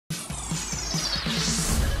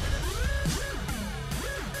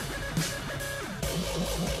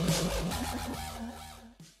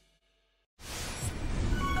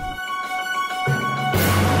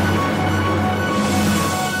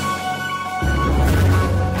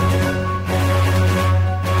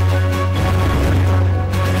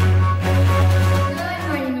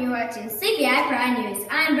CPI Pride News.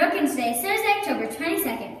 I'm Brooke and today is Thursday, October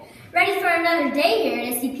 22nd. Ready for another day here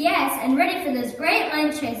at SCPS and ready for those great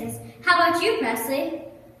lunch choices. How about you, Presley?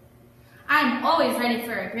 I'm always ready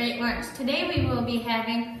for a great lunch. Today we will be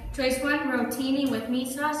having Choice 1 rotini with meat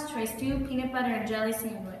sauce, Choice 2 peanut butter and jelly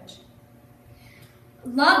sandwich.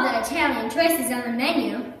 Love the Italian choices on the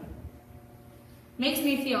menu. Makes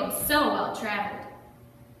me feel so well traveled.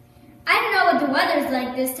 I don't know what the weather's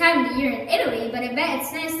like this time of the year in Italy, but I bet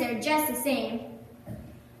it's nice there just the same.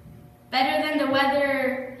 Better than the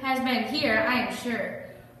weather has been here, I am sure.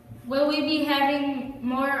 Will we be having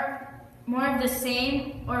more of the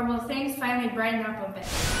same, or will things finally brighten up a bit?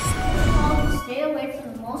 We'll stay away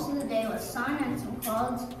for most of the day with sun and some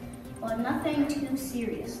clouds, but nothing too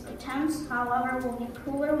serious. The temps, however, will be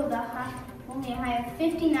cooler with only a high of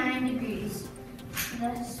 59 degrees. The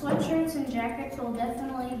sweatshirts and jackets will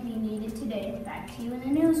definitely be needed today. Back to you in the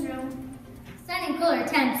newsroom. Sun and cooler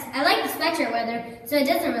temps. I like the sweatshirt weather, so it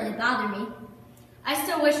doesn't really bother me. I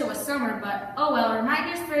still wish it was summer, but oh well,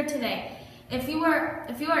 reminders for today. If you are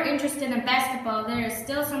interested in basketball, there is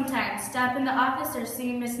still some time. Stop in the office or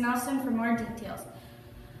see Miss Nelson for more details.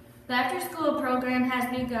 The after-school program has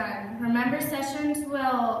begun. Remember, sessions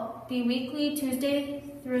will be weekly, Tuesday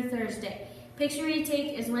through Thursday. Picture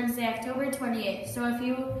retake is Wednesday, October 28th. So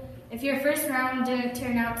if your first round didn't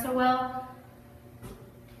turn out so well,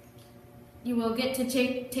 you will get to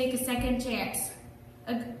take a second chance.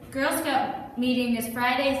 A Girl Scout meeting is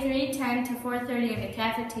Friday, 3:10 to 4:30 in the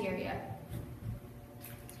cafeteria.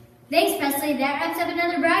 Thanks, Presley. That wraps up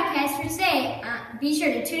another broadcast for today. Be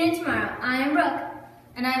sure to tune in tomorrow. I am Brooke.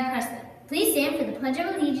 And I'm Presley. Please stand for the Pledge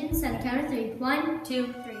of Allegiance on the count of 3. 1,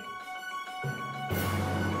 2, 3.